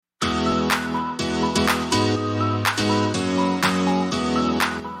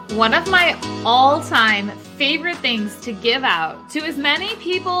One of my all-time favorite things to give out to as many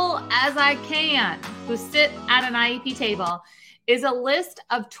people as I can who sit at an IEP table is a list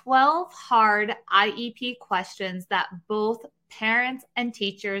of 12 hard IEP questions that both parents and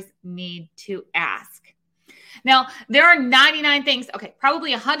teachers need to ask. Now, there are 99 things,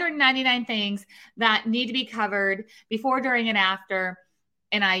 probably 199 things that need to be covered before, during, and after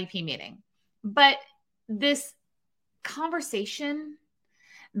an IEP meeting. But this conversation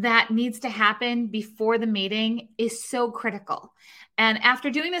that needs to happen before the meeting is so critical. And after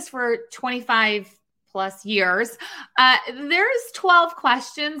doing this for 25 plus years, there's 12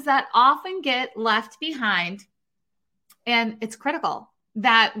 questions that often get left behind. And it's critical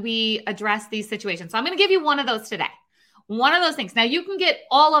that we address these situations. So I'm going to give you one of those today. One of those things. Now you can get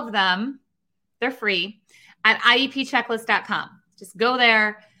all of them. They're free at iepchecklist.com. Just go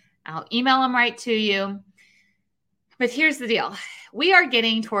there. I'll email them right to you. But here's the deal. We are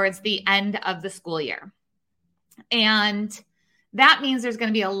getting towards the end of the school year. And that means there's going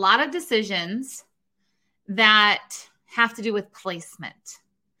to be a lot of decisions that have to do with placement.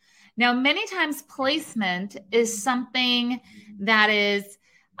 Now, many times placement is something that is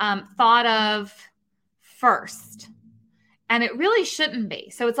thought of first. And it really shouldn't be.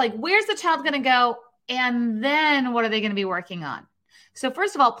 So it's like, where's the child going to go? And then what are they going to be working on? So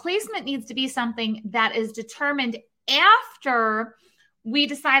first of all, placement needs to be something that is determined after we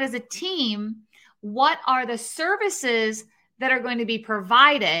decide as a team what are the services that are going to be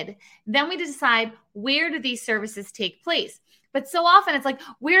provided. Then we decide, where do these services take place? But so often it's like,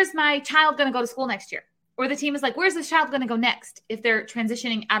 where's my child going to go to school next year? Or the team is like, where's this child going to go next if they're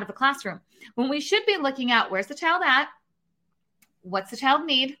transitioning out of a classroom? When we should be looking at, where's the child at? What's the child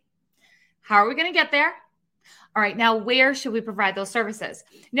need? How are we going to get there? All right, now where should we provide those services?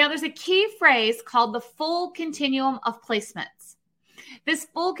 Now there's a key phrase called the full continuum of placements. This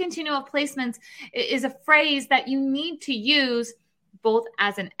full continuum of placements is a phrase that you need to use both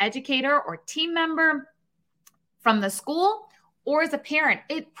as an educator or team member from the school or as a parent.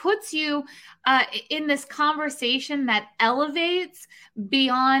 It puts you in this conversation that elevates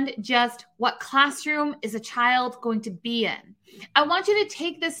beyond just what classroom is a child going to be in. I want you to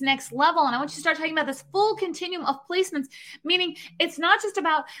take this next level, and I want you to start talking about this full continuum of placements, meaning it's not just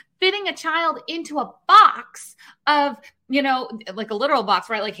about fitting a child into a box of, like a literal box,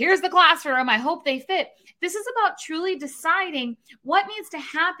 right? Like, here's the classroom, I hope they fit. This is about truly deciding what needs to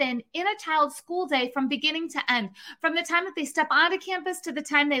happen in a child's school day from beginning to end, from the time that they step onto campus to the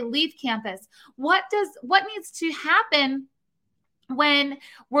time they leave campus. What needs to happen when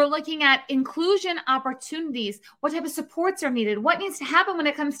we're looking at inclusion opportunities? What type of supports are needed? What needs to happen when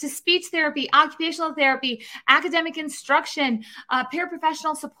it comes to speech therapy, occupational therapy, academic instruction,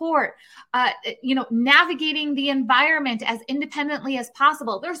 paraprofessional support, navigating the environment as independently as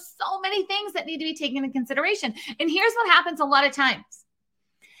possible? There's so many things that need to be taken into consideration. And here's what happens a lot of times.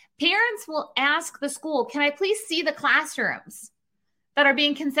 Parents will ask the school, can I please see the classrooms that are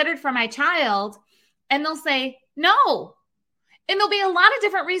being considered for my child? And they'll say, no. And there'll be a lot of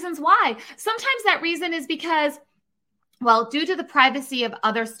different reasons why. Sometimes that reason is because, due to the privacy of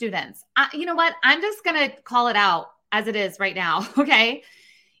other students. You know what? I'm just going to call it out as it is right now, okay?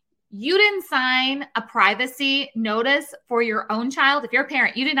 You didn't sign a privacy notice for your own child. If you're a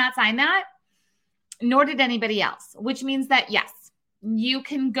parent, you did not sign that, nor did anybody else, which means that, yes, you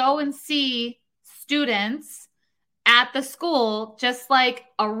can go and see students at the school just like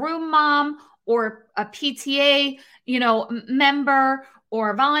a room mom or a PTA, member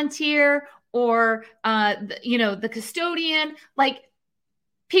or volunteer or, the custodian. Like,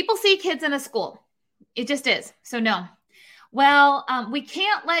 people see kids in a school. It just is. So no. Well, we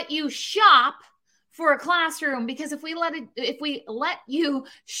can't let you shop for a classroom, because if we let you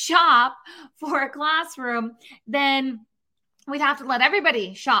shop for a classroom, then we'd have to let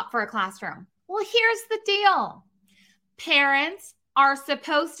everybody shop for a classroom. Well, here's the deal. Parents are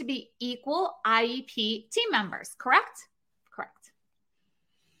supposed to be equal IEP team members, correct? Correct.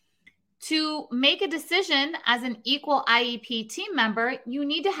 To make a decision as an equal IEP team member, you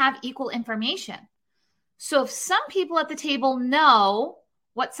need to have equal information. So if some people at the table know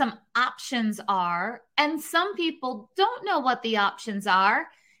what some options are, and some people don't know what the options are,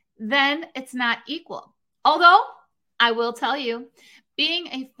 then it's not equal. Although I will tell you, being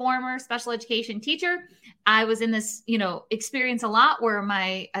a former special education teacher, I was in this, experience a lot where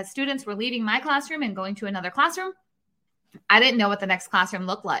my students were leaving my classroom and going to another classroom. I didn't know what the next classroom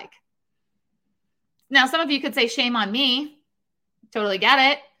looked like. Now, some of you could say, shame on me. Totally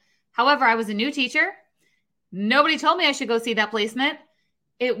get it. However, I was a new teacher. Nobody told me I should go see that placement.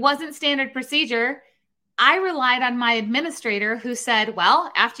 It wasn't standard procedure. I relied on my administrator who said,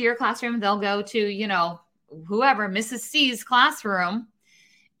 well, after your classroom, they'll go to, whoever, Mrs. C's classroom.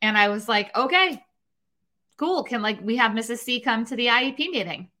 And I was like, okay, cool. Can we have Mrs. C come to the IEP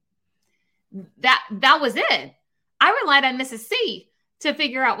meeting? That was it. I relied on Mrs. C to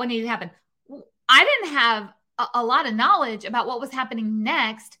figure out what needed to happen. I didn't have a lot of knowledge about what was happening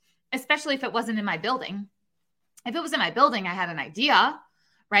next, especially if it wasn't in my building. If it was in my building, I had an idea,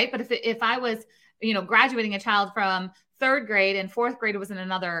 right? But if I was, graduating a child from third grade and fourth grade was in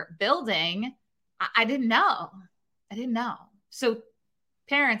another building, I didn't know. So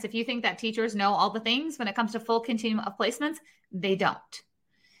parents, if you think that teachers know all the things when it comes to full continuum of placements, they don't.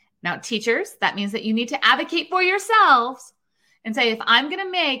 Now, teachers, that means that you need to advocate for yourselves and say, if I'm going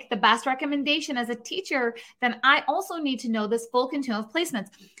to make the best recommendation as a teacher, then I also need to know this full continuum of placements.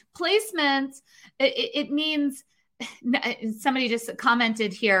 Placements, it means, somebody just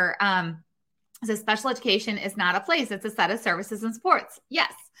commented here, says special education is not a place. It's a set of services and supports.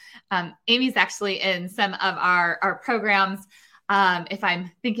 Yes. Amy's actually in some of our programs. If I'm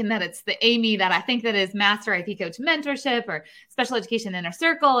thinking that it's the Amy that I think that is Master IP Coach Mentorship or Special Education Inner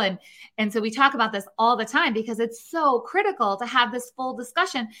Circle. And so we talk about this all the time because it's so critical to have this full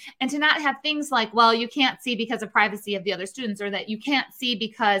discussion and to not have things like, well, you can't see because of privacy of the other students, or that you can't see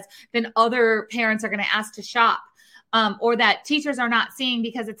because then other parents are going to ask to shop. Or that teachers are not seeing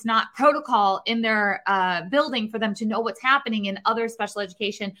because it's not protocol in their building for them to know what's happening in other special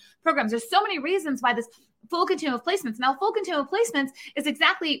education programs. There's so many reasons why this full continuum of placements. Now, full continuum of placements is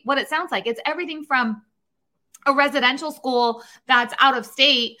exactly what it sounds like. It's everything from a residential school that's out of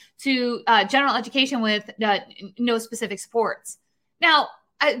state to general education with no specific supports. Now,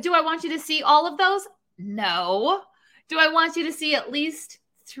 do I want you to see all of those? No. Do I want you to see at least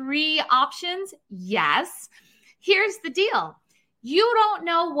 3 options? Yes. Here's the deal. You don't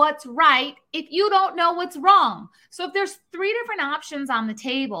know what's right if you don't know what's wrong. So if there's 3 different options on the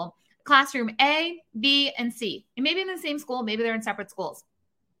table, classroom A, B, and C, and maybe in the same school, maybe they're in separate schools,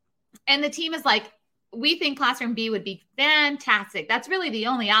 and the team is like, we think classroom B would be fantastic. That's really the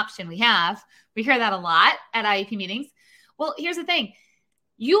only option we have. We hear that a lot at IEP meetings. Well, here's the thing.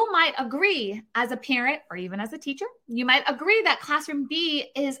 You might agree as a parent or even as a teacher, you might agree that classroom B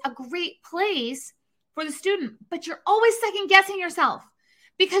is a great place for the student, but you're always second guessing yourself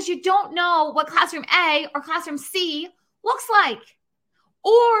because you don't know what classroom A or classroom C looks like.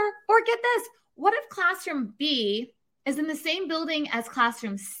 Or get this, what if classroom B is in the same building as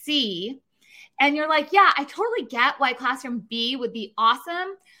classroom C? And you're like, yeah, I totally get why classroom B would be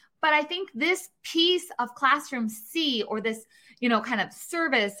awesome, but I think this piece of classroom C, or this, kind of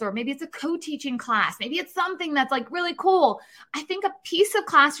service, or maybe it's a co-teaching class, maybe it's something that's really cool. I think a piece of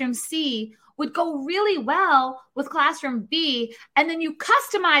classroom C would go really well with classroom B, and then you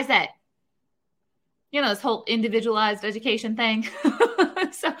customize it. This whole individualized education thing.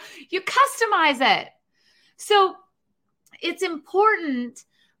 So you customize it. So it's important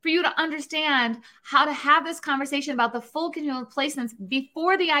for you to understand how to have this conversation about the full continuum of placements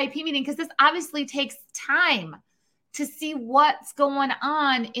before the IEP meeting, because this obviously takes time to see what's going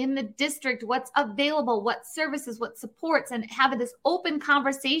on in the district, what's available, what services, what supports, and have this open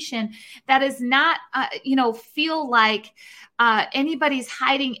conversation that is not, feel like anybody's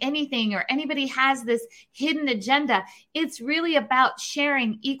hiding anything or anybody has this hidden agenda. It's really about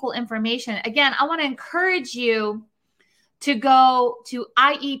sharing equal information. Again, I want to encourage you to go to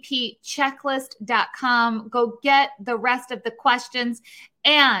iepchecklist.com, go get the rest of the questions,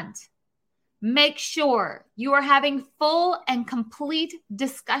 and make sure you are having full and complete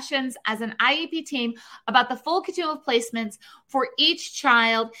discussions as an IEP team about the full continuum of placements for each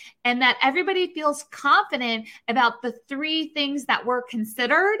child, and that everybody feels confident about the 3 things that were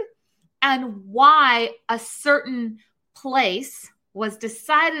considered and why a certain place was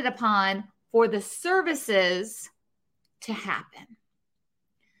decided upon for the services to happen.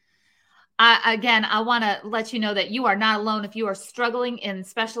 Again, I want to let you know that you are not alone if you are struggling in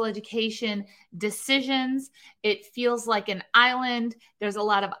special education decisions. It feels like an island. There's a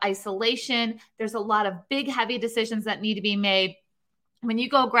lot of isolation. There's a lot of big, heavy decisions that need to be made. When you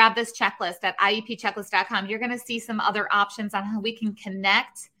go grab this checklist at iepchecklist.com, you're going to see some other options on how we can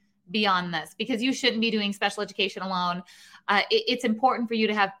connect beyond this, because you shouldn't be doing special education alone. It's important for you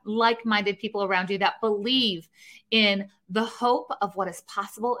to have like-minded people around you that believe in the hope of what is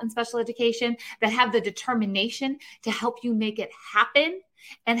possible in special education, that have the determination to help you make it happen,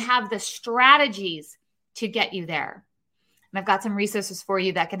 and have the strategies to get you there. And I've got some resources for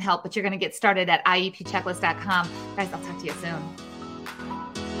you that can help, but you're going to get started at iepchecklist.com. Guys, I'll talk to you soon.